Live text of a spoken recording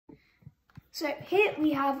So here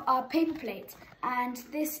we have our paper plate, and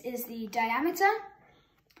this is the diameter.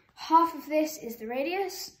 Half of this is the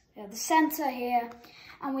radius, we have the center here,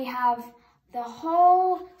 and we have the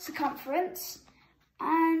whole circumference.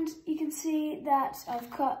 And you can see that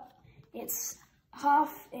I've cut, it's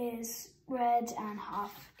half is red and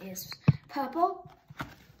half is purple.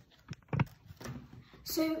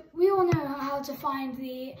 So we all know how to find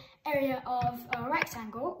the area of a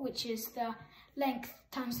rectangle, which is the length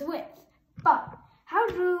times the width. But how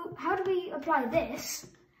do we apply this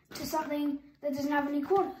to something that doesn't have any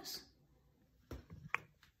corners?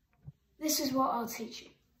 This is what I'll teach you.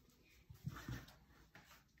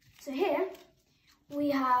 So here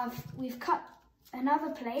we've cut another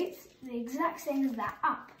plate, the exact same as that,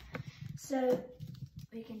 up. So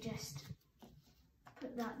we can just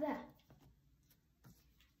put that there.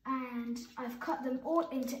 And I've cut them all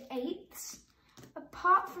into eighths,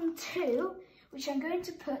 apart from two, which I'm going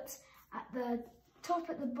to put at the top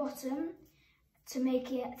at the bottom to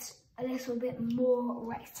make it a little bit more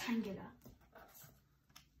rectangular.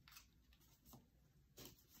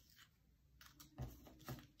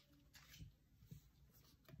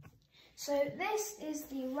 So this is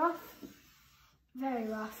the rough, very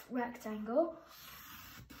rough rectangle.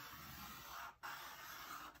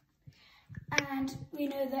 And we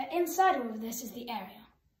know that inside all of this is the area.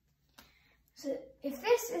 So if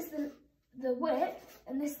this is the width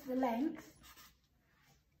and this is the length,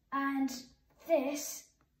 and this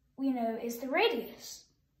we know is the radius,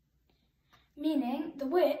 meaning the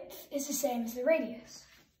width is the same as the radius.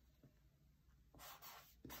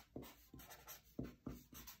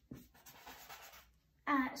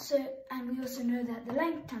 And we also know that the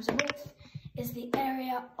length times the width is the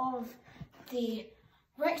area of the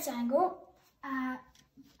rectangle,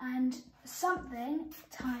 and something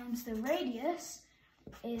times the radius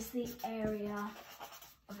is the area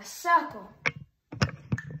of a circle.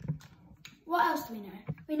 What else do we know?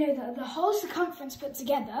 We know that the whole circumference put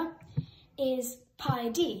together is pi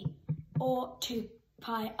d, or 2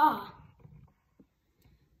 pi r.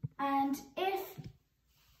 And if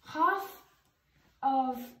half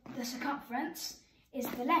of the circumference is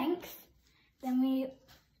the length, then we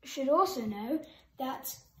should also know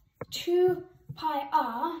that 2 pi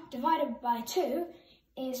r divided by 2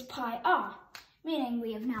 is pi r, meaning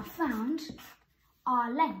we have now found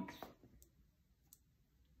our length,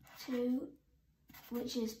 2,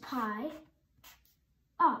 which is pi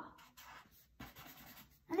r.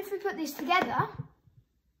 And if we put these together,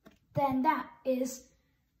 then that is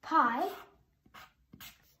pi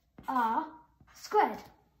r squared.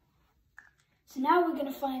 So now we're going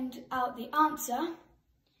to find out the answer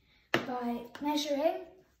by measuring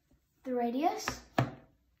the radius,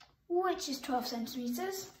 which is 12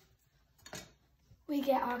 centimeters. We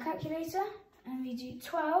get our calculator and we do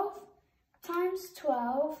 12 times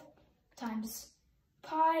 12 times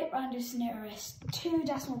pi rounded to nearest 2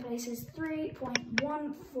 decimal places,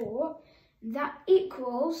 3.14. That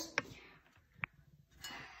equals,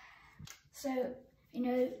 so we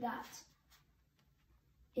know that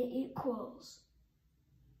it equals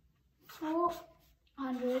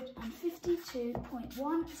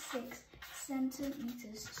 452.16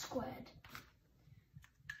 centimeters squared.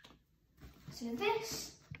 So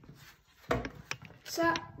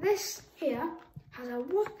this here has a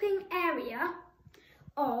whopping area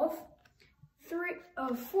of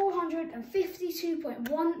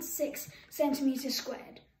 452.16 centimeters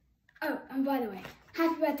squared. Oh, and by the way,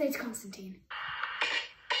 happy birthday to Constantine.